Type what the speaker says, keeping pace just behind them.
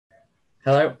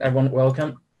Hello, everyone.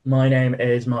 Welcome. My name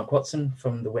is Mark Watson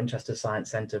from the Winchester Science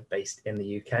Centre based in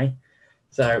the UK.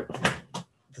 So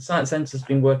the Science Centre has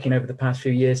been working over the past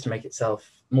few years to make itself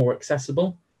more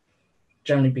accessible,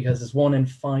 generally because as 1 in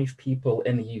 5 people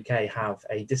in the UK have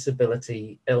a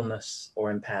disability, illness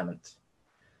or impairment.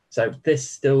 So this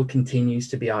still continues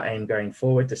to be our aim going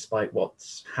forward, despite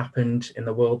what's happened in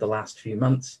the world the last few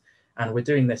months. And we're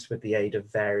doing this with the aid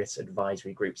of various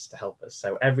advisory groups to help us.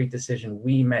 So every decision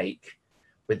we make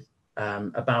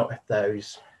about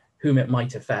those whom it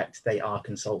might affect, they are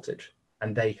consulted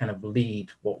and they kind of lead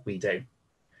what we do.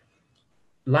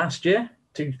 Last year,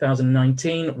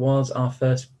 2019, was our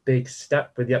first big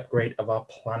step with the upgrade of our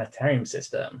planetarium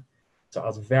system. So I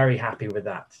was very happy with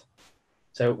that.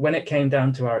 So when it came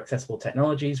down to our accessible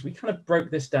technologies, we kind of broke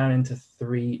this down into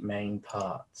 3 main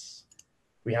parts.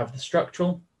 We have the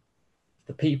structural,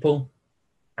 the people,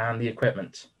 and the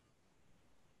equipment.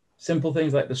 Simple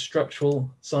things like the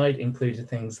structural side included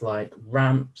things like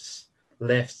ramps,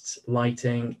 lifts,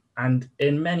 lighting, and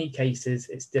in many cases,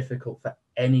 it's difficult for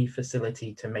any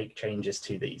facility to make changes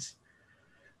to these.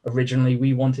 Originally,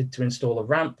 we wanted to install a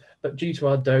ramp, but due to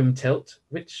our dome tilt,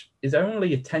 which is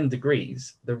only at 10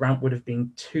 degrees, the ramp would have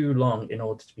been too long in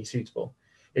order to be suitable.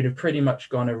 It had pretty much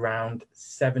gone around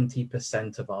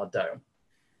 70% of our dome.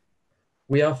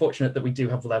 We are fortunate that we do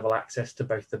have level access to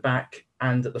both the back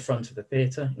and at the front of the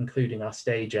theatre, including our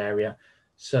stage area.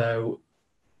 So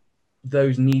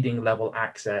those needing level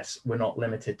access were not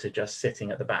limited to just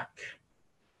sitting at the back.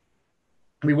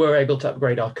 We were able to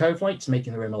upgrade our cove lights,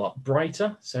 making the room a lot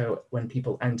brighter. So when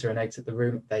people enter and exit the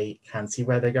room, they can see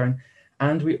where they're going.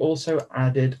 And we also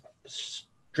added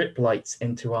strip lights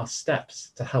into our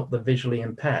steps to help the visually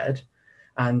impaired.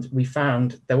 And we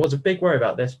found there was a big worry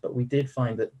about this, but we did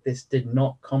find that this did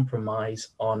not compromise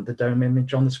on the dome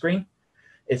image on the screen.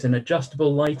 It's an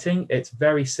adjustable lighting. It's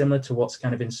very similar to what's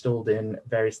kind of installed in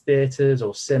various theatres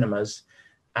or cinemas.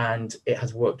 And it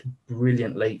has worked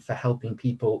brilliantly for helping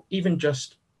people, even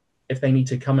just if they need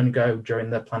to come and go during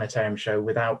the planetarium show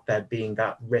without there being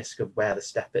that risk of where the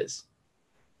step is.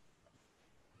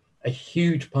 A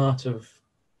huge part of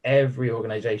every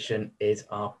organisation is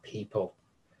our people.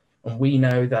 And we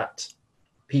know that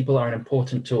people are an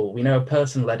important tool. We know a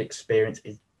person-led experience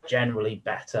is generally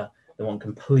better than one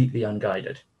completely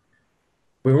unguided.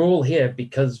 We're all here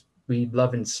because we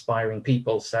love inspiring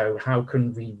people. So how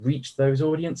can we reach those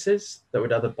audiences that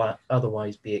would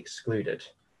otherwise be excluded?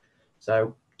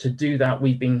 So to do that,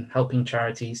 we've been helping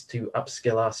charities to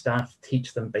upskill our staff,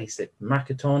 teach them basic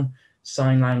Makaton,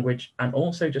 sign language, and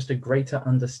also just a greater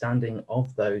understanding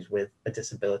of those with a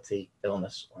disability,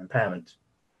 illness, or impairment.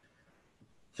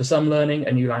 For some, learning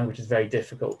a new language is very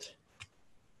difficult,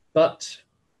 but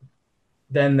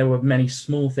then there were many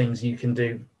small things you can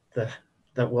do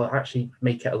that will actually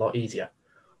make it a lot easier.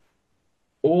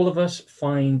 All of us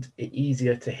find it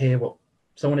easier to hear what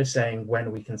someone is saying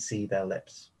when we can see their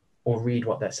lips or read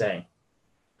what they're saying.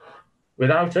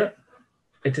 Without it,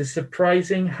 it is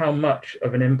surprising how much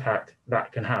of an impact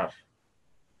that can have,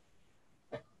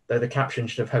 though the caption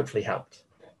should have hopefully helped.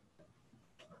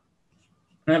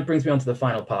 And that brings me on to the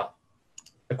final part,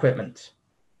 equipment.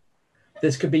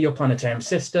 This could be your planetarium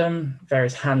system,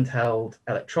 various handheld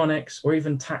electronics, or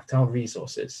even tactile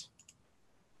resources.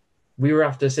 We were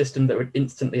after a system that would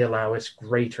instantly allow us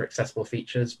greater accessible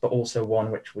features, but also one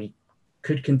which we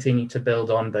could continue to build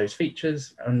on those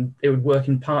features, and it would work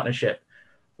in partnership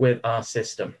with our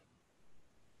system.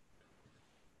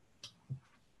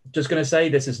 Just going to say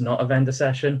this is not a vendor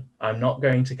session. I'm not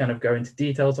going to kind of go into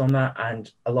details on that. And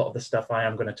a lot of the stuff I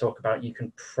am going to talk about, you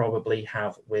can probably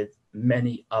have with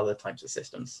many other types of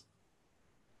systems.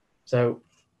 So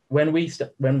when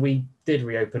we did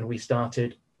reopen, we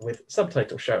started with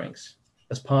subtitle showings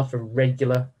as part of a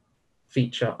regular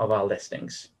feature of our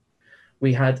listings.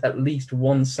 We had at least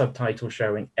 1 subtitle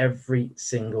showing every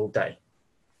single day.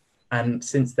 And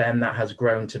since then, that has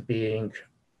grown to being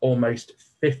almost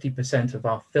 50% of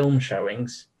our film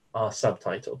showings are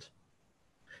subtitled.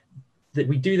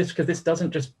 We do this because this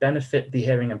doesn't just benefit the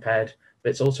hearing impaired,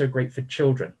 but it's also great for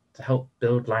children to help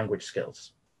build language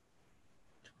skills.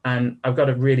 And I've got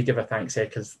to really give a thanks here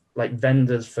because like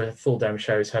vendors for full dome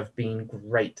shows have been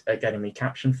great at getting me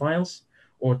caption files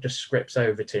or just scripts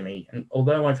over to me. And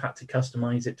although I've had to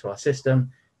customize it to our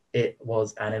system, it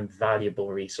was an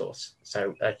invaluable resource.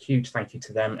 So a huge thank you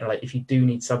to them. And like, if you do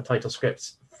need subtitle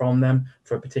scripts from them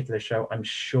for a particular show, I'm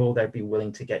sure they'd be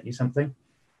willing to get you something.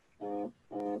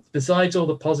 Besides all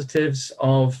the positives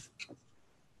of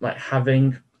like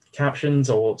having captions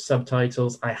or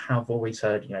subtitles, I have always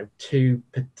heard, 2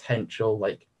 potential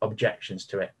like objections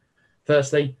to it.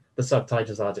 Firstly, the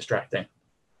subtitles are distracting.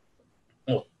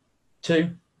 2,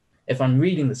 if I'm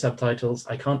reading the subtitles,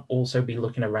 I can't also be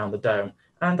looking around the dome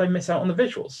and I miss out on the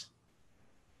visuals.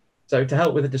 So to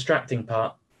help with the distracting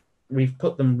part, we've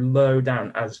put them low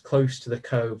down as close to the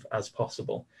cove as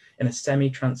possible in a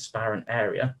semi-transparent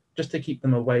area, just to keep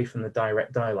them away from the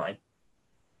direct eye line.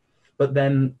 But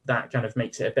then that kind of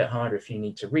makes it a bit harder if you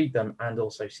need to read them and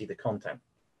also see the content.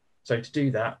 So to do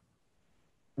that,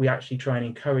 we actually try and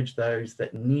encourage those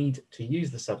that need to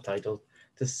use the subtitles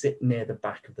to sit near the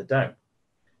back of the dome.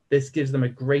 This gives them a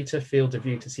greater field of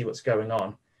view to see what's going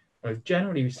on, and we've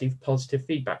generally received positive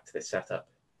feedback to this setup.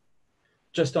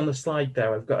 Just on the slide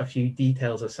there, I've got a few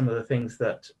details of some of the things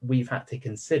that we've had to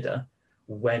consider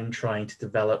when trying to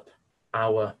develop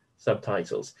our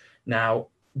subtitles. Now,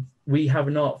 we have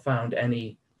not found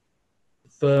any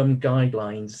firm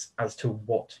guidelines as to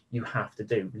what you have to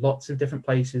do. Lots of different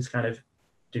places kind of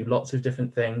do lots of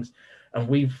different things, and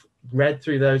we've read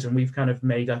through those and we've kind of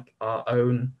made up our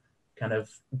own kind of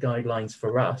guidelines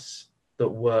for us that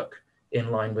work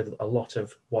in line with a lot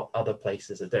of what other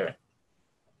places are doing.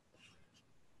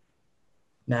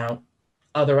 Now,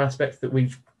 other aspects that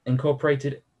we've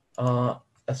incorporated are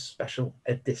a special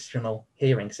additional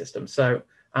hearing system. So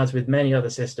as with many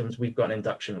other systems, we've got an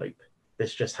induction loop.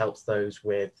 This just helps those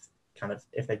with kind of,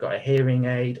 if they've got a hearing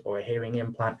aid or a hearing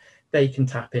implant, they can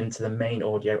tap into the main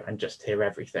audio and just hear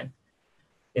everything.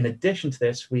 In addition to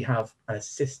this, we have an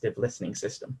assistive listening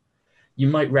system. You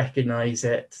might recognize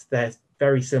it. They're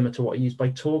very similar to what are used by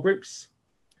tour groups.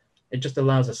 It just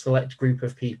allows a select group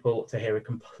of people to hear a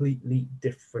completely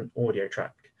different audio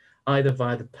track, either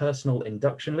via the personal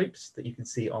induction loops that you can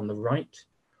see on the right,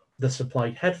 the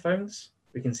supplied headphones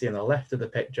we can see on the left of the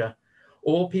picture,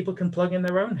 or people can plug in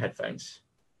their own headphones.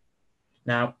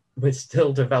 Now, we're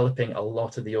still developing a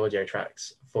lot of the audio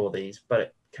tracks for these, but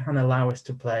it can allow us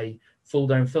to play full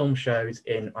dome film shows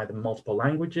in either multiple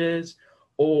languages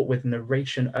or with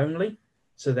narration only.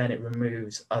 So then it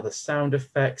removes other sound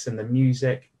effects and the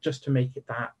music just to make it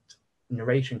that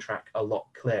narration track a lot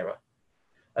clearer.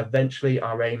 Eventually,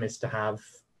 our aim is to have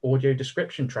audio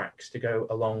description tracks to go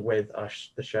along with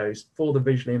the shows for the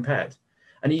visually impaired,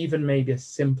 and even maybe a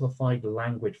simplified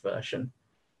language version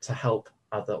to help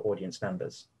other audience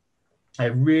members.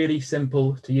 They're really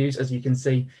simple to use. As you can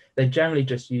see, they're generally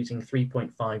just using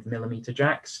 3.5mm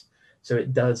jacks. So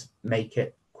it does make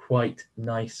it quite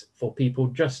nice for people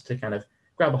just to kind of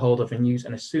grab a hold of and use.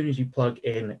 And as soon as you plug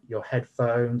in your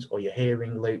headphones or your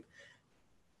hearing loop,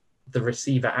 the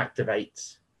receiver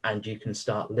activates and you can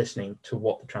start listening to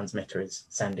what the transmitter is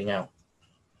sending out.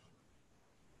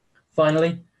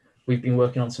 Finally, we've been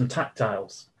working on some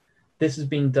tactiles. This has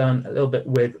been done a little bit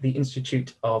with the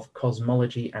Institute of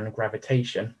Cosmology and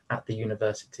Gravitation at the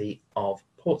University of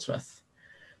Portsmouth.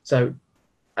 So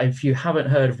if you haven't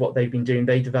heard of what they've been doing,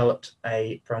 they developed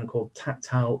a program called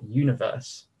Tactile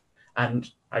Universe. And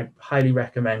I highly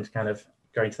recommend kind of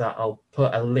going to that. I'll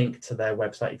put a link to their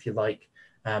website if you like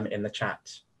in the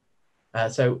chat.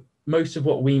 So most of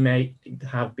what we make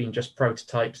have been just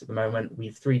prototypes at the moment.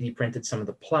 We've 3D printed some of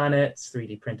the planets,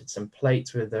 3D printed some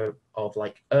plates of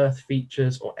like Earth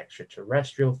features or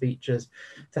extraterrestrial features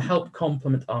to help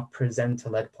complement our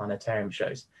presenter-led planetarium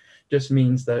shows. Just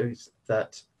means those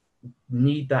that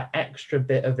need that extra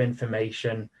bit of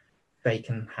information, they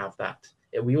can have that.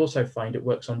 We also find it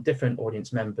works on different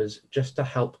audience members just to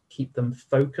help keep them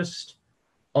focused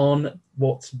on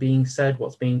what's being said,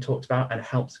 what's being talked about, and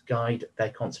helps guide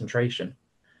their concentration.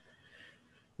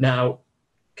 Now,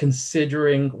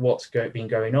 considering what's been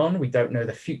going on, we don't know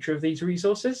the future of these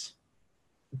resources,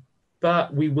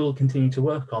 but we will continue to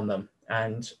work on them.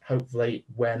 And hopefully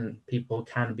when people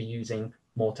can be using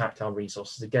more tactile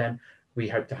resources again, we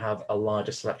hope to have a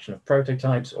larger selection of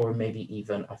prototypes or maybe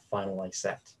even a finalized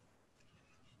set.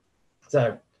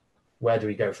 So where do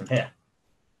we go from here?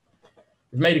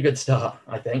 We've made a good start,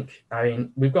 I think. I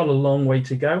mean, we've got a long way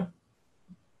to go,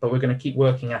 but we're going to keep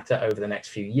working at it over the next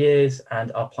few years,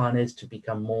 and our plan is to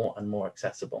become more and more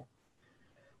accessible.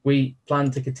 We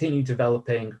plan to continue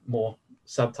developing more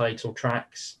subtitle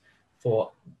tracks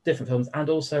for different films and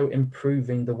also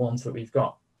improving the ones that we've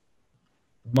got.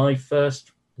 My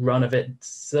first run of it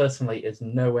certainly is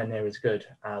nowhere near as good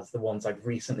as the ones I've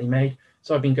recently made,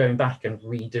 so I've been going back and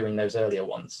redoing those earlier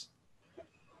ones.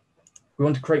 We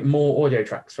want to create more audio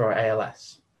tracks for our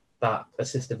ALS, that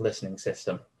assistive listening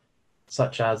system,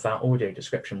 such as that audio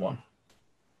description one.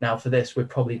 Now for this, we're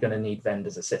probably going to need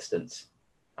vendors' assistance.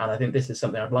 And I think this is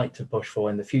something I'd like to push for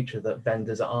in the future, that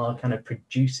vendors are kind of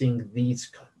producing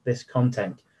this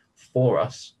content for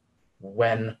us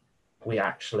when we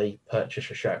actually purchase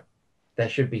a show. There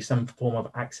should be some form of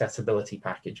accessibility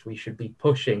package. We should be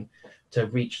pushing to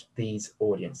reach these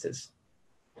audiences.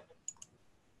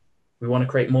 We want to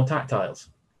create more tactiles.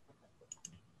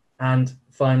 And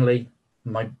finally,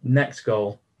 my next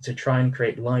goal is to try and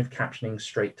create live captioning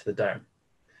straight to the dome.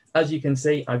 As you can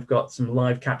see, I've got some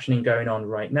live captioning going on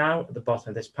right now at the bottom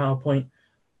of this PowerPoint,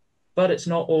 but it's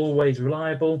not always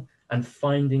reliable, and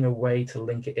finding a way to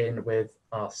link it in with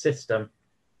our system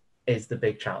is the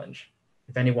big challenge.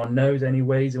 If anyone knows any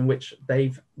ways in which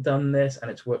they've done this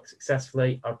and it's worked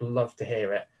successfully, I'd love to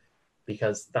hear it,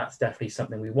 because that's definitely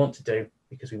something we want to do,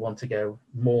 because we want to go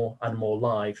more and more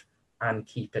live and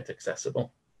keep it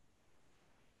accessible.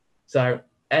 So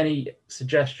any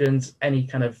suggestions, any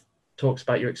kind of talks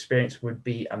about your experience would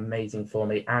be amazing for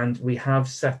me. And we have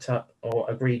set up or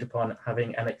agreed upon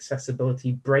having an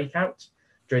accessibility breakout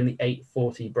during the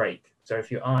 8:40 break. So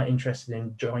if you are interested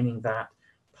in joining that,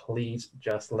 please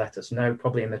just let us know,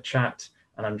 probably in the chat,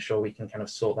 and I'm sure we can kind of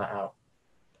sort that out.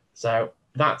 So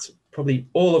that's probably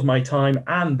all of my time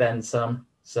and then some.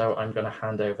 So I'm going to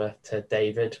hand over to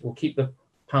David. We'll keep the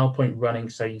PowerPoint running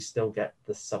so you still get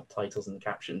the subtitles and the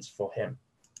captions for him.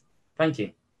 Thank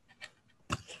you.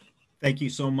 Thank you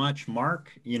so much,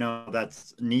 Mark. You know,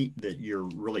 that's neat that you're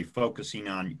really focusing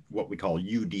on what we call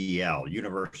UDL,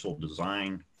 Universal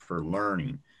Design for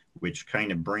Learning, which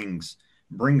kind of brings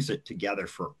it together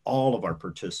for all of our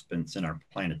participants in our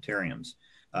planetariums.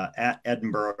 At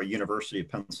Edinburgh University of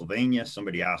Pennsylvania,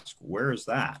 somebody asked, where is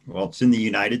that? Well, it's in the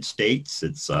United States.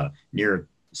 It's near a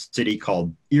city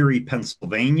called Erie,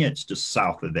 Pennsylvania. It's just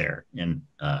south of there in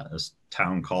a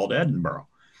town called Edinburgh.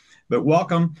 But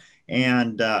welcome.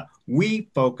 And we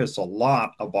focus a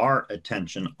lot of our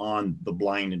attention on the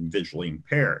blind and visually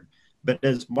impaired. But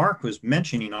as Mark was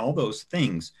mentioning all those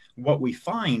things, what we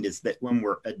find is that when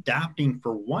we're adapting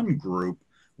for one group,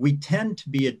 we tend to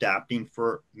be adapting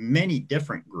for many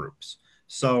different groups.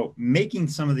 So making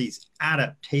some of these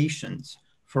adaptations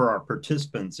for our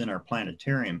participants in our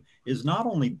planetarium is not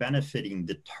only benefiting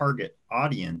the target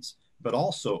audience, but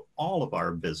also all of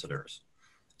our visitors.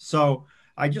 So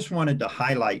I just wanted to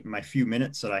highlight in my few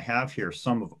minutes that I have here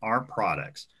some of our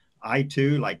products. I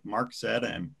too, like Mark said,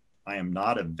 I am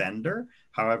not a vendor.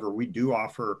 However, we do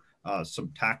offer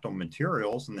some tactile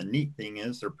materials, and the neat thing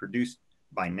is they're produced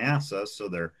by NASA, so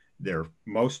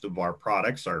most of our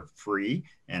products are free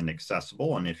and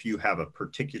accessible. And if you have a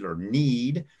particular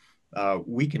need,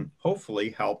 we can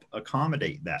hopefully help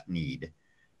accommodate that need,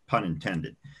 pun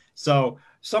intended. So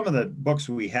some of the books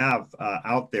we have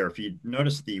out there, if you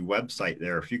notice the website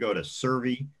there, if you go to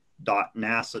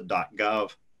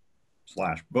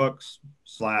survey.nasa.gov/books/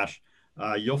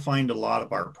 you'll find a lot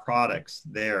of our products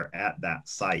there at that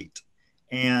site.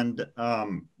 And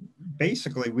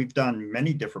basically, we've done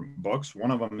many different books.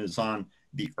 One of them is on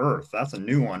the Earth. That's a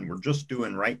new one we're just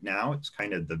doing right now. It's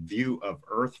kind of the view of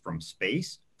Earth from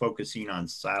space, focusing on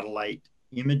satellite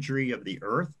imagery of the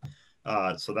Earth.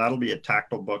 So that'll be a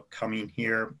tactile book coming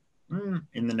here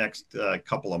in the next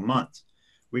couple of months.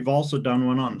 We've also done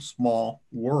one on small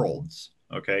worlds,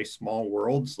 okay? Small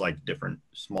worlds like different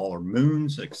smaller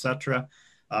moons, etc.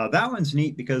 That one's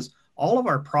neat because all of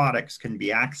our products can be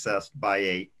accessed by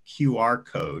a QR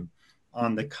code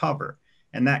on the cover.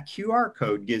 And that QR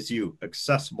code gives you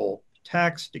accessible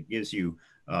text. It gives you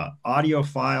audio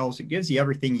files. It gives you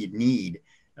everything you need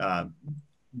that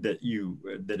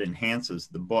enhances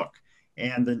the book.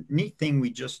 And the neat thing we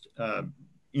just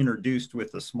introduced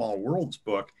with the Small Worlds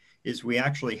book is we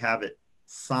actually have it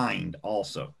signed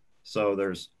also. So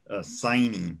there's a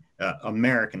signing,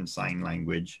 American Sign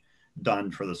Language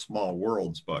done for the Small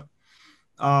Worlds book.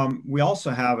 We also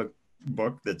have a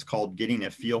book that's called Getting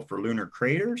a Feel for Lunar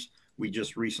Craters. We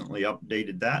just recently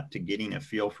updated that to Getting a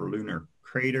Feel for Lunar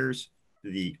Craters,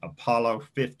 the Apollo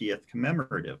 50th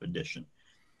commemorative edition.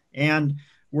 And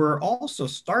we're also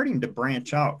starting to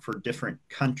branch out for different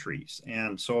countries.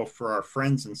 And so for our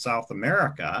friends in South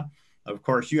America, of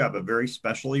course, you have a very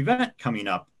special event coming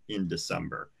up in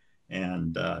December.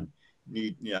 And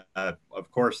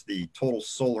of course, the total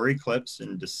solar eclipse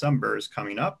in December is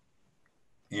coming up.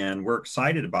 And we're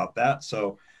excited about that.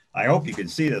 So I hope you can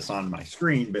see this on my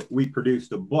screen, but we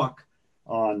produced a book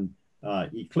on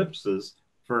eclipses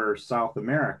for South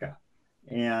America.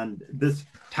 And this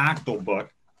tactile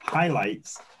book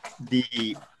highlights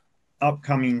the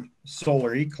upcoming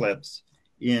solar eclipse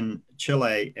in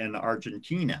Chile and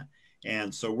Argentina.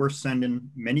 And so we're sending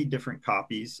many different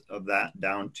copies of that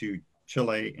down to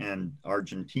Chile and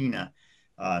Argentina.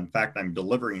 In fact, I'm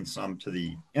delivering some to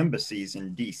the embassies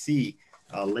in DC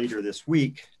later this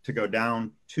week to go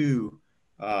down to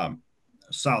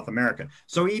South America.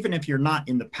 So even if you're not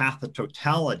in the path of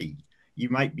totality, you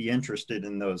might be interested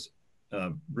in those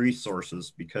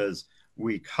resources because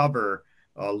we cover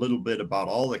a little bit about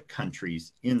all the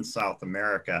countries in South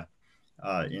America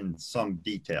in some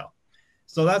detail.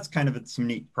 So that's kind of some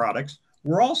neat products.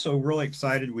 We're also really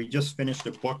excited. We just finished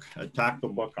a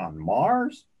tactile book on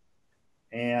Mars,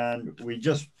 and we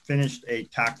just finished a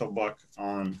tactile book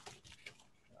on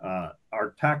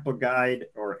our tactile guide,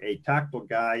 or a tactile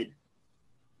guide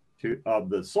of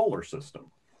the solar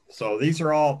system. So these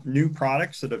are all new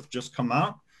products that have just come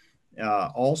out.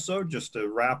 Also, just to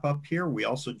wrap up here, we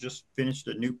also just finished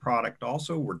a new product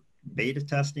also. We're beta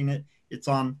testing it. It's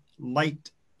on light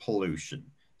pollution.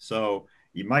 So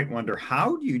you might wonder,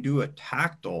 how do you do a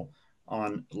tactile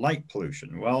on light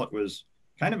pollution? Well, it was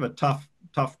kind of a tough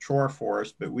chore for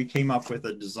us, but we came up with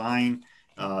a design.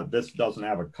 This doesn't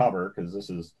have a cover because this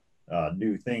is a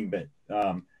new thing, but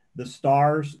the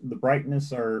stars, the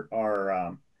brightness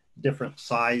are different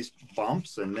sized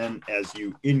bumps. And then as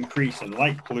you increase in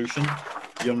light pollution,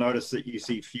 you'll notice that you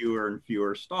see fewer and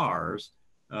fewer stars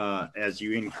as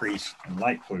you increase in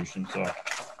light pollution. So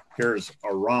here's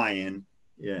Orion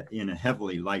in a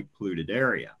heavily light polluted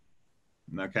area.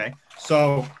 Okay,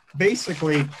 so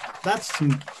basically that's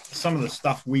some of the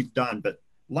stuff we've done. But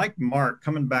like Mark,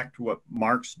 coming back to what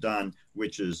Mark's done,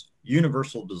 which is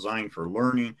universal design for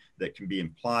learning that can be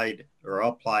applied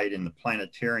in the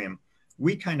planetarium,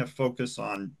 we kind of focus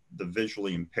on the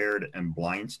visually impaired and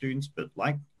blind students. But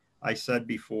like I said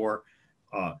before,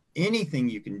 anything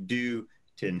you can do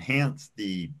to enhance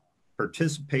the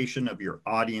participation of your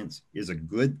audience is a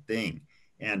good thing.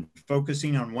 And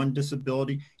focusing on one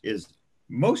disability is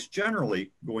most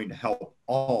generally going to help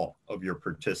all of your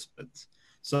participants.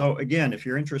 So again, if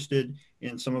you're interested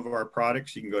in some of our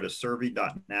products, you can go to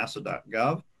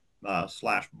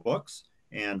survey.nasa.gov/books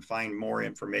and find more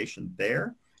information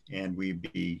there. And we'd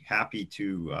be happy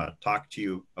to talk to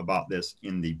you about this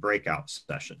in the breakout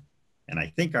session. And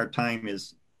I think our time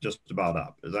is just about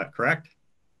up. Is that correct?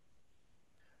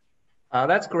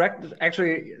 That's correct.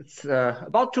 Actually, it's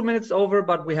about 2 minutes over,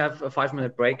 but we have a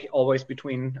 5-minute break always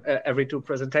between every two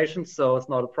presentations, so it's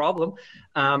not a problem.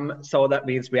 So that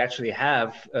means we actually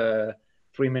have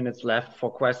 3 minutes left for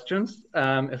questions.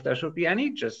 If there should be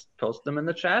any, just post them in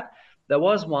the chat. There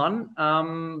was one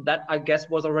that I guess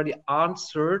was already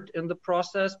answered in the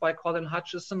process by Colin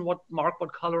Hutchison. Mark,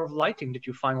 what color of lighting did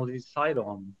you finally decide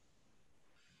on?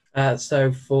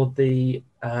 So for the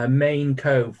main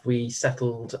cove, we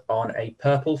settled on a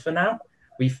purple for now.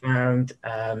 We found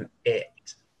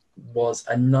it was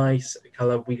a nice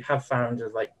color. We have found,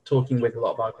 like talking with a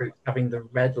lot of our groups, having the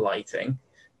red lighting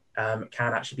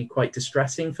can actually be quite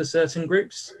distressing for certain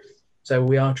groups. So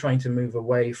we are trying to move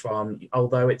away from,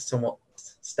 although it's somewhat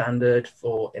standard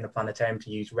in a planetarium to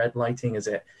use red lighting as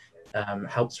it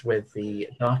helps with the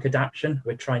dark adaptation,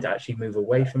 we're trying to actually move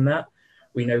away from that.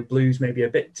 We know blues may be a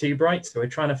bit too bright, so we're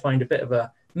trying to find a bit of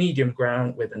a medium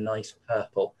ground with a nice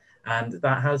purple. And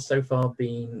that has so far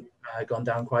been gone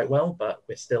down quite well, but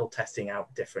we're still testing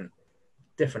out different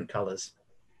colors.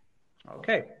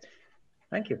 Okay,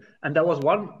 thank you. And there was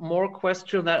one more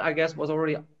question that I guess was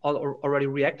already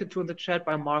reacted to in the chat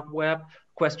by Mark Webb.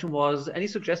 Question was, any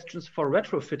suggestions for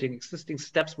retrofitting existing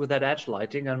steps with that edge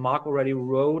lighting? And Mark already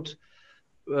wrote,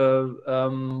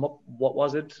 what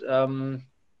was it?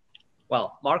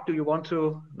 Well, Mark, do you want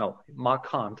to? No, Mark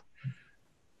can't.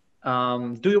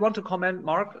 Do you want to comment,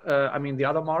 Mark? I mean, the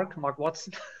other Mark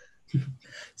Watson.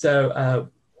 So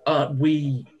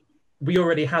we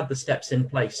already had the steps in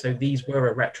place, so these were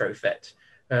a retrofit.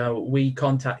 We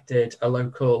contacted a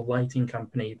local lighting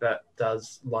company that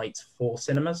does lights for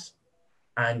cinemas,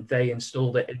 and they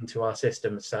installed it into our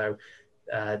system. So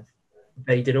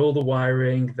they did all the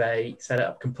wiring, they set it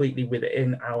up completely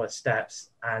within our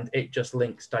steps, and it just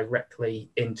links directly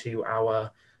into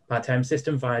our planetarium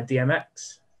system via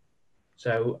DMX.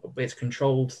 So it's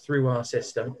controlled through our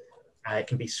system. It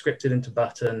can be scripted into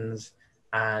buttons,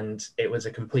 and it was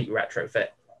a complete retrofit.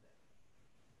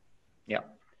 Yeah.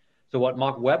 So what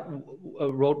Mark Webb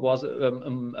wrote was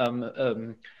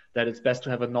that it's best to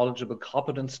have a knowledgeable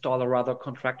carpet installer rather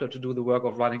contractor to do the work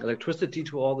of running electricity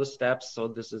to all the steps. So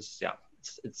this is, yeah,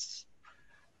 it's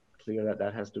clear that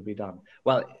that has to be done.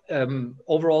 Well,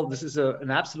 overall, this is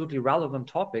an absolutely relevant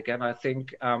topic, and I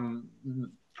think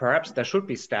perhaps there should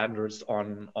be standards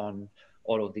on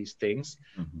all of these things.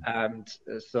 Mm-hmm. And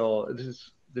so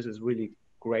this is really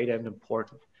great and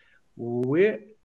important.